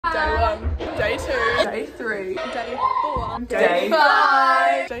day 3, day 4, Day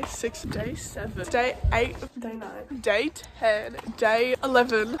 5, day 6, day 7, day 8, day 9, day 10, day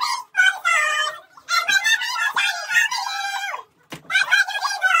 11.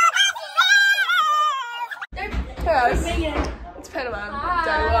 Hey guys, it's pantomime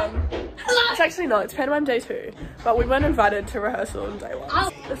day 1. It's actually not, it's pantomime day 2, but we weren't invited to rehearsal on day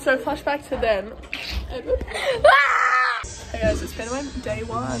 1. So flashback to then. Hey guys, it's pantomime day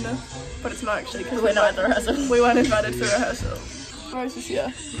 1, but it's not actually because we're not at the rehearsal. We weren't invited to rehearsal. Rose is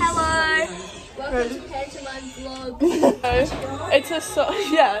here. Hello. Welcome to pantomime vlog. It's a song.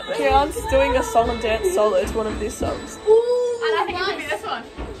 Yeah, Kian's doing a song and dance solo. It's one of these songs. Ooh, and I think it could be this one.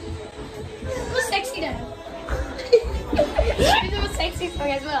 What's sexy now? It was sexy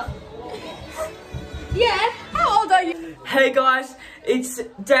song as well. Yeah. How old are you? Hey guys, it's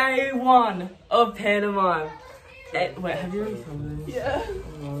day 1 of pantomime. Wait, have you already filmed this? Yeah. Do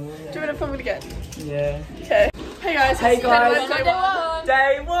you want to film it again? Yeah. Okay. Hey guys, Hey it's guys, pantomime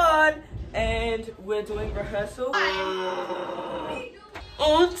day 1, and we're doing rehearsal. Oh,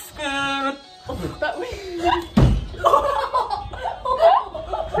 it's scared. But we.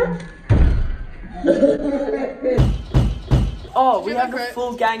 Oh, we have the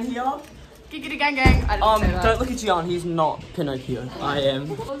full gang here. Giggity gang gang. I didn't say that. Don't look at Gian, he's not Pinocchio. I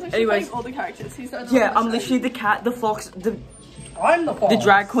am. Anyways, all the characters. He's the Yeah, I'm literally the cat, the fox, I'm the fox. the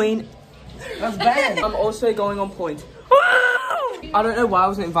drag queen. That's bad. I'm also going on point. I don't know why I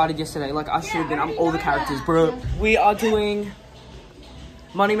wasn't invited yesterday. Like, I should have been. I'm all the characters, bro. We are doing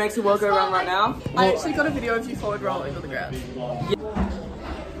Money Makes the World Go Round right now. I actually got a video of you forward rolling on the ground.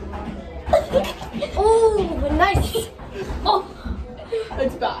 Oh, nice. Oh.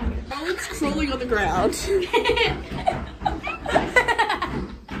 It's back. It's crawling on the ground.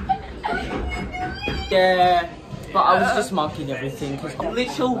 Yeah, but I was just marking everything because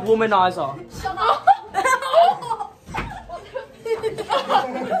literal womanizer.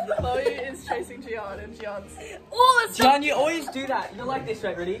 Chloe is chasing Gian and Gian's. Oh, it's Gian, you always do that. You're like this,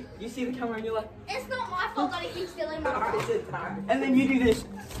 right? Ready? You see the camera and you're like, It's not my fault that he keeps stealing my phone. and then you do this.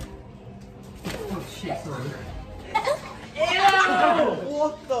 Oh shit, sorry.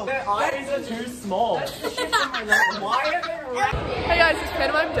 What the? Their eyes are too small. Why are they red? Hey guys, it's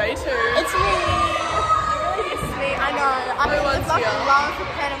pantomime day 2. It's me. It's me, I know. I Everyone's fucking here. love for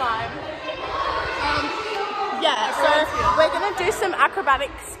pantomime. Yeah, so we're gonna do some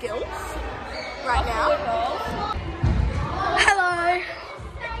acrobatic skills right now. Hello.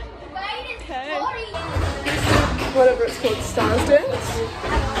 Okay. Whatever it's called, stars dance.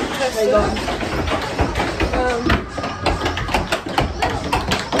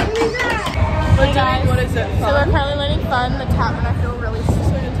 We're doing, what is it? So we're currently learning fun, the tap, and I feel really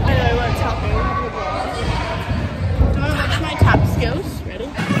sick. I know, we're tapping. We're having a blast. Do you want to watch my tap skills? Ready?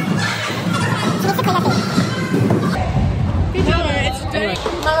 It's doing.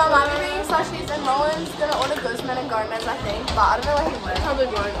 My mum is eating slushies and Roland's gonna order Guzman and Gomez, I think, but I don't know where he went. Probably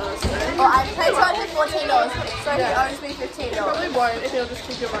won't, honestly. Well, I paid $14, so he owes me $15. Probably won't if he'll just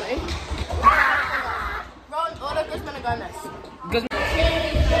keep your money. Roland, order Guzman and Gomez.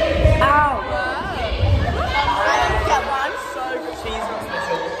 Ow! I didn't get one, So good. She's not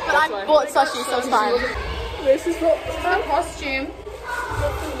special. but I bought sushi, so it's fine. This is what My costume.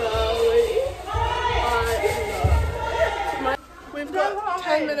 We've got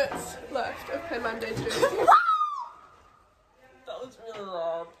 10 minutes left of pantomime day 2. That was really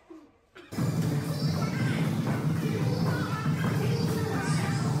loud.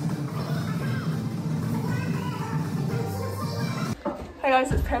 Hey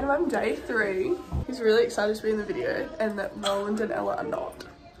guys, it's pantomime day 3. He's really excited to be in the video, and that Roland and Ella are not.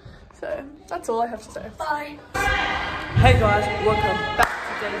 So that's all I have to say. Bye. Hey guys, welcome back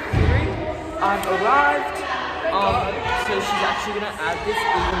to day 3. I've arrived. So she's actually gonna add this,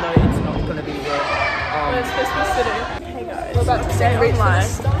 even though it's not gonna be there. It's Christmas City. Hey guys, we're about to say Reach for the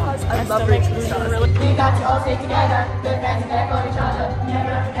Stars. I love Reach for the Stars. We got to all stay together, good friends and there for each other. Never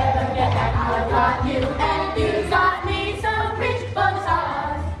ever forget that I got you and you got me. So reach for the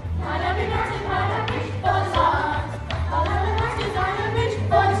stars. I love you, Martin, I love reach for the stars. All of the horses are to reach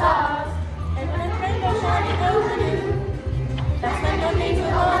for the stars. And when a rainbow shining over you, that's when your dreams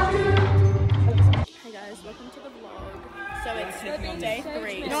will come true. Hey guys, welcome to the vlog. So it's day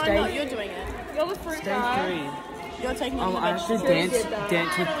 3. It's No, day- I'm not. You're doing it. You're the fruit Day 3. You're taking on the I have to dance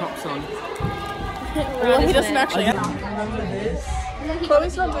with props on. Well, he doesn't actually.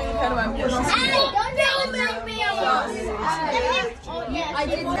 Chloe's not doing the pantomime because she's Don't make me a I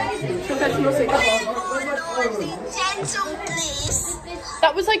did. professional secret.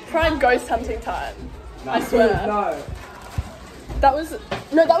 That was like prime ghost hunting time. I swear. No. That was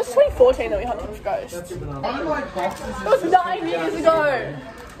 2014 that we hung with Ghost. It was 9 years ago.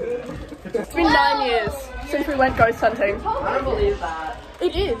 It's been 9 years since we went ghost hunting. I don't believe that.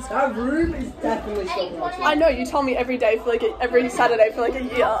 It is. That room is definitely still I know, you told me every day for like every Saturday for like a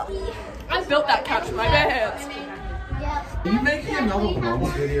year. I built that couch with my bare hands. Are you making another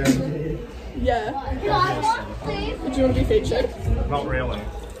vlog video? Yeah. Would you want to be featured? Not really.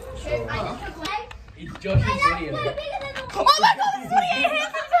 It's Josh's video. Oh my god, it's 28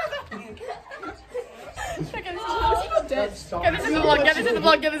 hands! Okay, this is not dead. Get this in the vlog, get this in the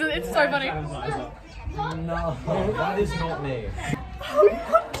vlog, get this in, it's so funny. No, that is not me.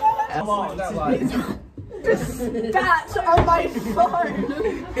 That's on my phone.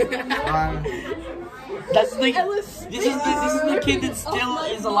 That's the this is the kid that still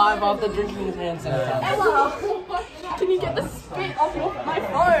is alive after drinking his hand sanitizer. Ella, can you get the spit off my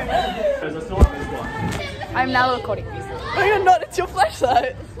phone? I'm now recording. No, you're not. It's your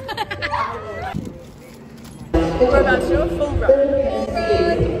flashlight. We're about to do a full run.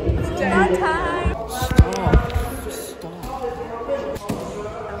 It's dinner time.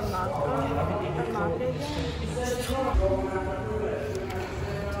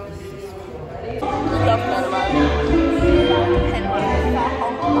 Love pantomime.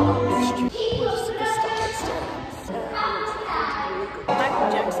 Michael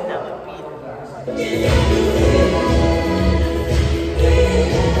Jackson, that would be.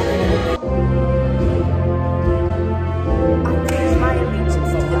 I raise my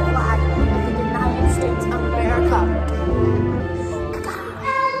allegiance to the flag of the United States of America.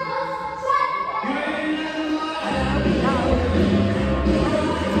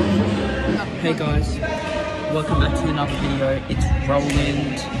 Hey guys, welcome back to another video. It's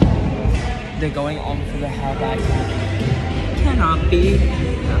Roland. They're going on for the how bad can I be?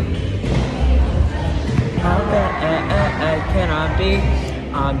 How bad can I be?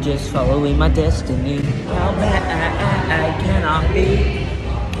 I'm just following my destiny. How bad can I be?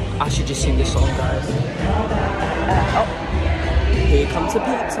 I should just sing this song, guys. Oh, here comes the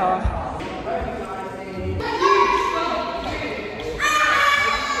pizza.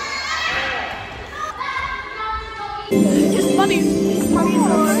 His money's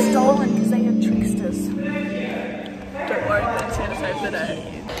Stolen because they are tricksters. Don't worry, that's here to save the day.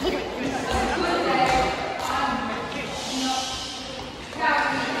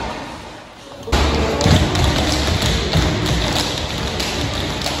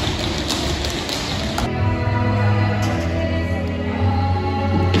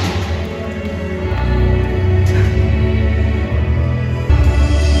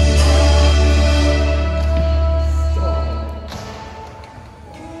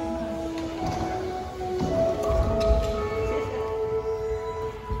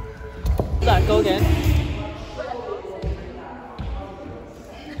 Go again.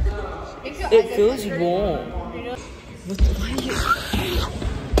 It feels warm. Why are you?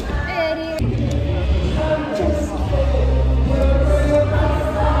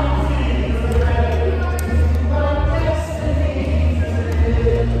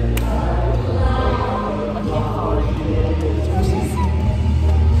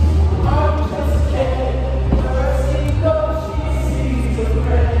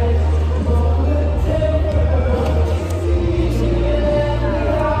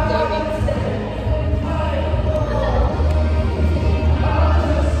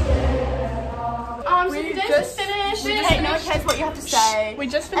 We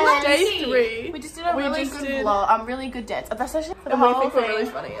just finished day 3. We just did a really good vlog. Really good dance. That's actually for the And we whole think we're thing. really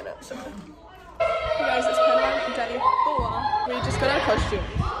funny in it. So. Hey guys, it's Pantomime and Daddy 4. We just got our costume.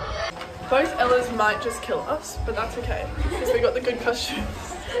 Both Ellas might just kill us, but that's okay because we got the good costumes.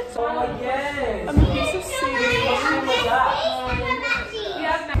 Oh yeah. I'm a piece of seaweed.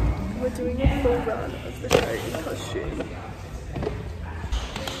 We're doing a full run of the cherry costume.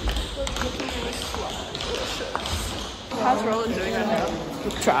 Looking really slime, delicious. How's Roland doing right now?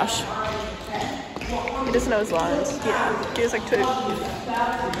 Trash. He doesn't know his lines. Yeah. He has like 2.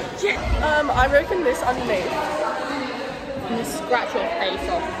 Yeah. I reckon this underneath. And just scratch your face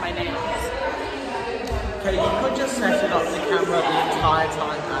off my nails. Okay, you could just set it up the camera the entire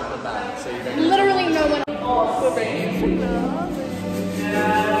time at the back, so you don't. Literally no one. We're ready for now.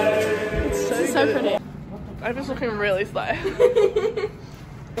 It's so pretty. I'm just looking really slow.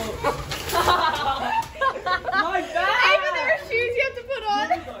 My bad. Even there are shoes you have to put on.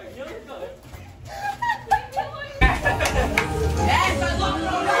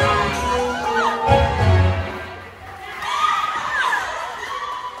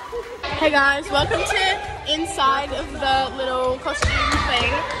 Hey guys, welcome to inside of the little costume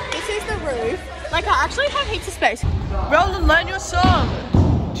thing. This is the roof. Like, I actually have heaps of space. Roland, learn your song.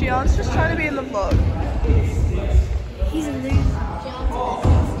 Gian's just trying to be in the vlog. He's a loser.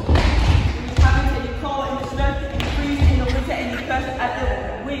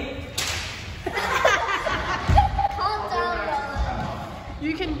 Calm down,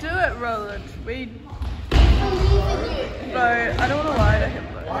 You can do it, Roland. We believe in you. no, I don't want to lie to him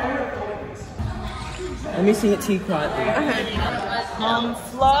though. Let me sing it to you quietly. Come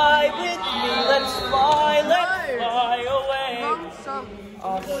fly with me, let's fly away. Wrong song.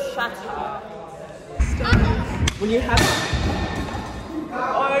 Oh, shut up. When you have...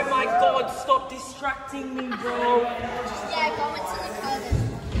 Oh my god, stop distracting me, bro. Yeah, go into the curtain.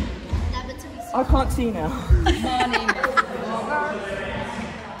 Never to be seen. I can't see now.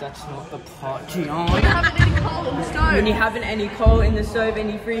 That's not the part, Gian. When you haven't any coal in the stove. When you haven't any coal in the stove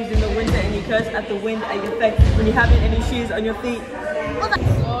and you freeze in the winter and you curse at the wind at your face. When you haven't any shoes on your feet.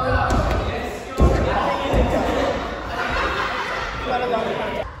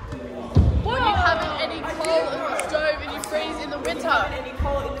 When you haven't any coal in the stove and you freeze in the winter. Any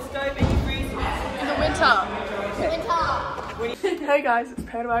coal in the stove and you freeze In the winter. Hey guys, it's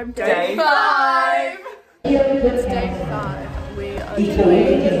pantomime day 5. It's day 5. We are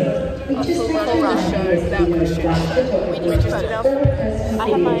doing a full run of the show without costumes. We just did our... I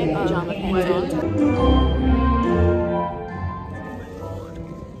have my pajama pants on.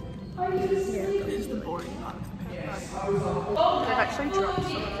 This is the boring part of the pantomime. They've actually dropped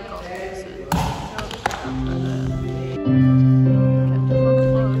some of the gold pieces.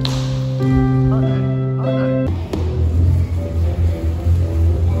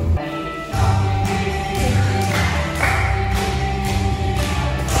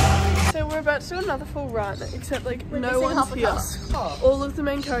 Do another full run, except like no one's here. All of the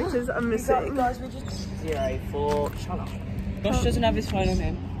main characters are missing. Guys, we just 0, 4, shut up. Josh doesn't have his phone on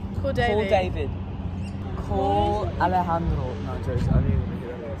him. Call David. Call David. Call Alejandro. No, jokes, I don't even know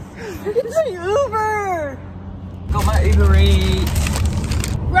who that is. It's an Uber! Got my Uber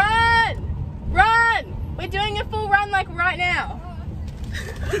Eats. Run! Run! We're doing a full run like right now.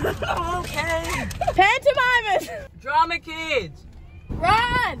 Okay. Pantomimers! Drama kids.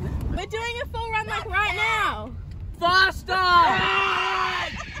 Run! We're doing a full run like right now. Faster!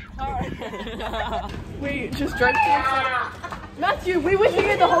 We just drove to the... Matthew, we were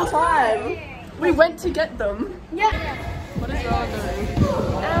here the whole time. We went to get them. Yeah. What is Rowan doing?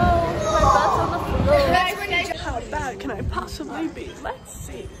 Ow, my butt's on the floor. How bad can I possibly be? Let's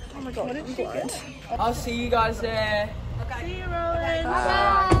see. Oh my god, I'm blind. I'll see you guys there. See you,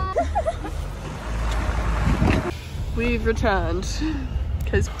 Rowan. We've returned.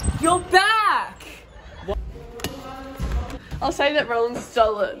 Because you're back! I'll say that Roland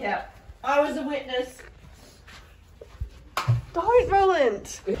stole it. Yeah, I was a witness. Don't,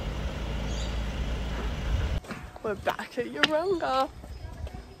 Roland! We're back at Yoronga.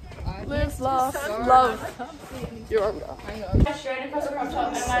 Live, laugh, love Yoronga. Straight across the crop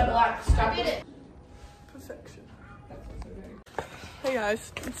top and my black strap. Perfection. Hey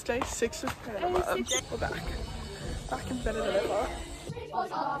guys, it's day 6 of pantomime. We're back. Back and better than ever. We're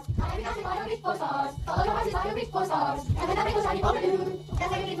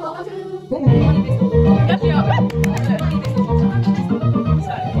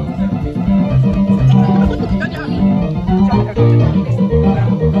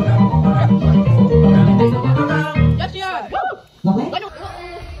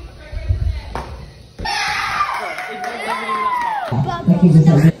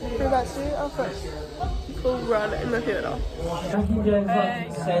about to do our first full run in the theatre.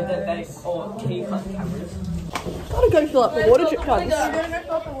 Said that they keep on cameras. Gotta go fill up the water drip guns.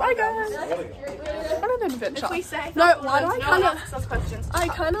 Bye guys. On an adventure. No, I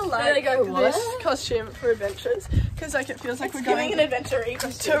kind of like this costume for adventures because like it feels like we're going an adventure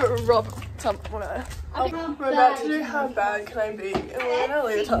to rob someone. We're about to do how bad can I be, and we're in our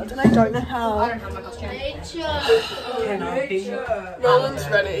leotards, and I don't know how. Roland's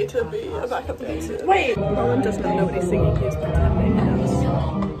ready to be a backup dancer. Wait, Roland does not know what he's singing. He's pretending.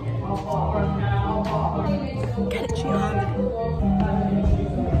 Get it, Gian.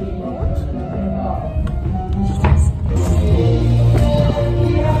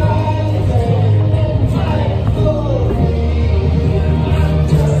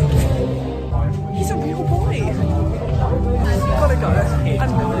 He's a real boy. Gotta go.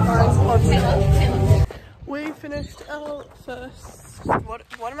 I'm really We finished our first.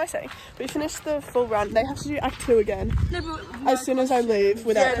 What am I saying? We finished the full run. They have to do Act 2 again. As soon as I leave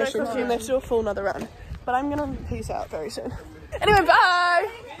without costume team, they have to do a full another run. But I'm gonna peace out very soon. Anyway, bye!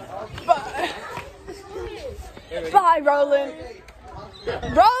 Bye! Bye, Roland!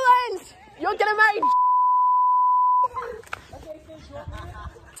 Roland! You're getting married.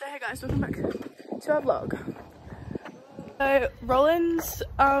 So hey guys, welcome back to our vlog. So Roland's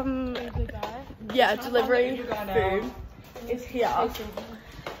delivery food is here,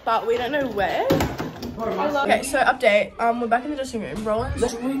 but we don't know where. Okay, so update. We're back in the dressing room.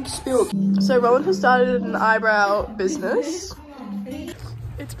 Roland's drink spilled. So Roland has started an eyebrow business.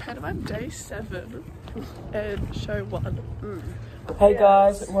 It's pantomime day 7 and show 1. Hey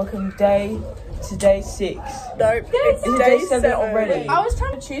guys, welcome to day 6. Nope, it's day 7 already. I was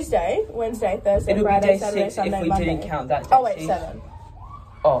trying to Tuesday, Wednesday, Thursday, It'll Friday, be day Saturday, 6 Sunday, if we Monday. didn't count that day. Oh wait, 7.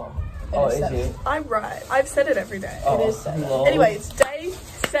 Oh, is 7. it? I'm right. I've said it every day. Oh, it is 7. lol. Anyway, it's day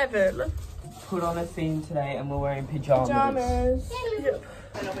 7. Put on a theme today and we're wearing pajamas. Yep.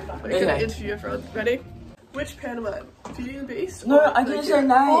 We're gonna interview everyone. Ready? Which pantomime? Beauty and the Beast? No, I didn't say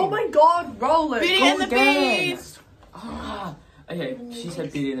name. Oh my god, Roland! Beauty and the Beast! Okay, she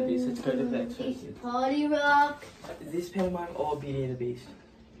said Beauty and the Beast. Let's go to the next person. Party rock. This pantomime or Beauty and the Beast?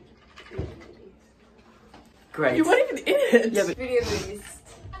 Great. You weren't even in it! Yeah, but Beauty and the Beast.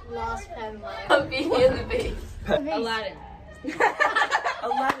 Last pantomime. Beauty and the Beast. Aladdin.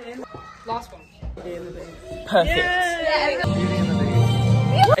 Aladdin. Last one. Beauty and the Beast. Perfect. Yeah. Beauty and the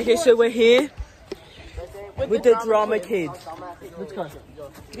Beast. Okay, so we're here with the drama kids. Let's go.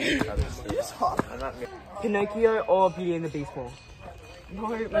 It's hot. Pinocchio or Beauty and the Beast more? No,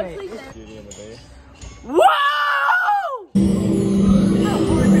 mate. Beauty and the Beast. Whoa!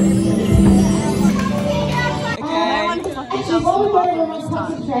 Actually, while we've got everyone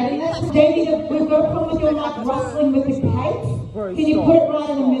concentrating, Jamie, we've got a problem with your mic rustling with the cake. Can you put it right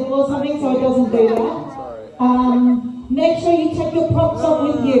in the middle or something so it doesn't do that? Make sure you take your props off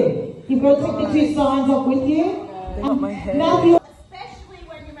with you. You've got to take the 2 signs off with you. Matthew. Especially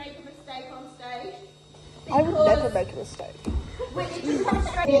when you make a mistake on stage. I would never make a mistake.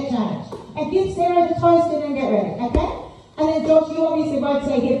 Get changed. And give Sarah the toast and get ready, okay? And then Josh, you obviously won't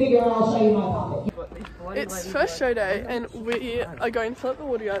say get bigger and I'll show you my puppet. It's first show day and we are going to fill up the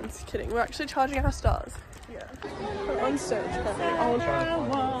water guns. Kidding, we're actually charging our stars. Yeah. We're on stage.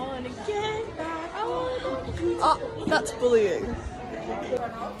 Oh, that's bullying.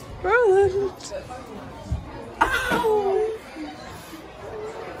 Roland. Ow.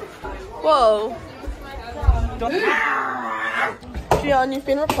 Whoa. Gian, you've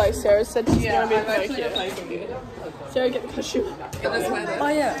been replaced. Sarah said she's going to be Pinocchio. Sarah, get the costume. Oh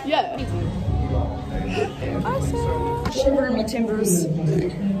yeah. Yeah. Shiver in my timbers.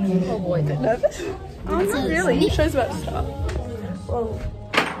 Oh boy, they're nervous. Oh, really? Show's about to start. Well,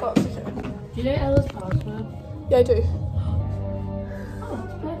 that's okay. Do you know Ella's password? Yeah, I do.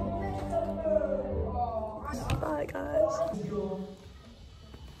 Bye, guys.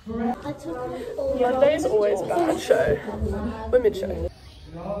 Monday is always a bad show. We're mid-show.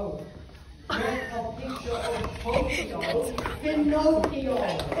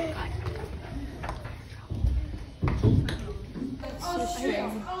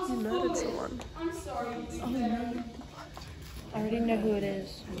 You murdered someone. I already know who it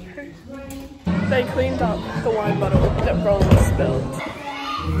is. They cleaned up the wine bottle that Roland spilled.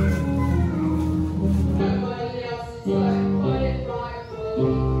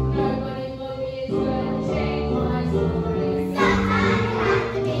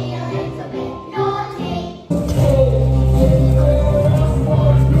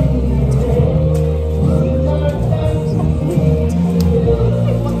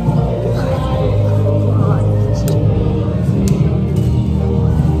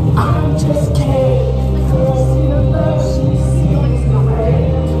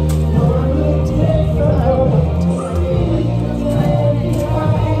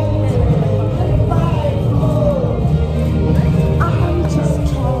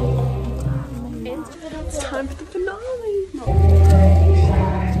 Time for the finale.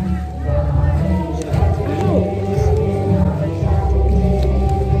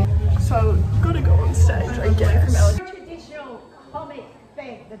 So, gotta go on stage and get it from Ellen. Traditional comic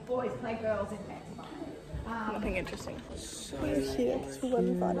thing that boys play girls in pantomime. Nothing interesting. We're here because we weren't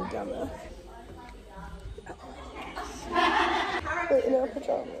invited down there. We're in our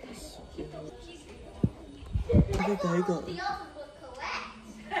pajamas. Where did they go?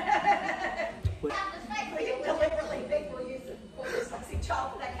 Deliberately, people use it for dyslexic child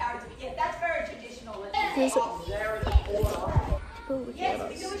for that character. Yeah, that's very traditional. Here's it. People looking at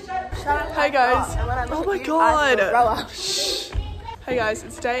us. Hey guys. Oh my god. Hey guys,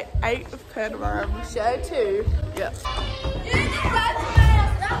 it's day 8 of pantomime. Show 2. Yeah.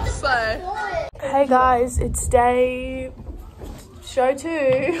 So, hey guys, it's show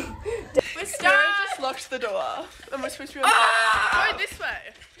 2. Sarah just locked the door and we're supposed to be on go this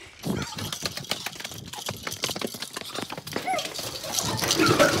way.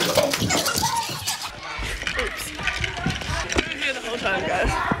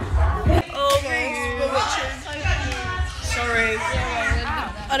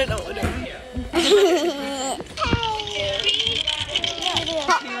 don't know what we're doing.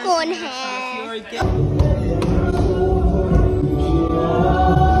 Popcorn hair.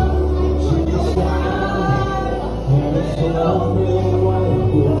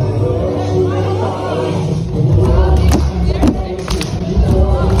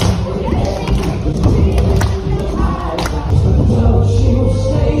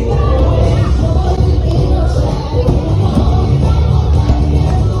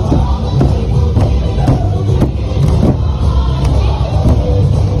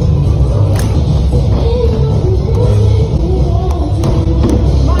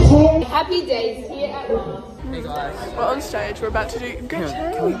 Happy days here at last. Hey guys. We're on stage, we're about to do get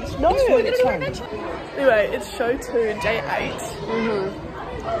Yeah, changed. No, anyway, it's show 2, day 8.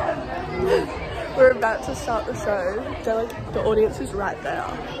 We're about to start the show. They're like, the audience is right there.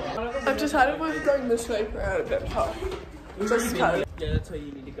 I've decided we're going this way around a bit tough. Just kind of Yeah, that's where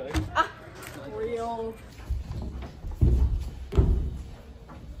you need to go. real.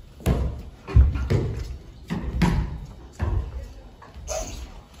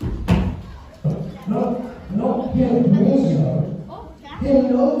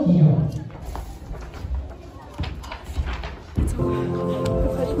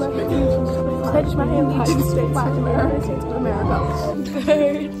 Pledge my United States of America.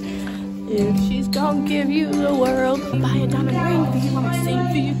 If she's gonna give you the world, buy a diamond ring for you, I'ma sing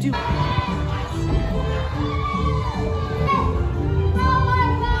for you too.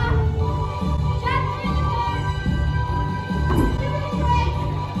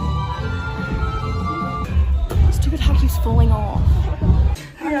 Stupid hat keeps falling off.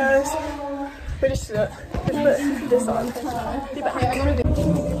 Hey guys, we just put this on. Be back.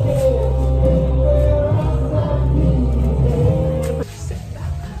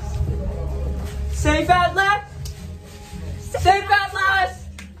 Safe at last! Safe at last!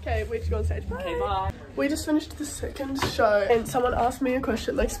 Okay, we just go on stage. Bye. Okay, bye. We just finished the second show and someone asked me a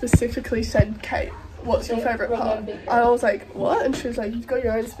question, like specifically said, Kate, what's your favourite part? And I was like, what? And she was like, you've got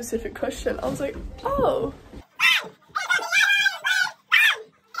your own specific question. I was like, oh.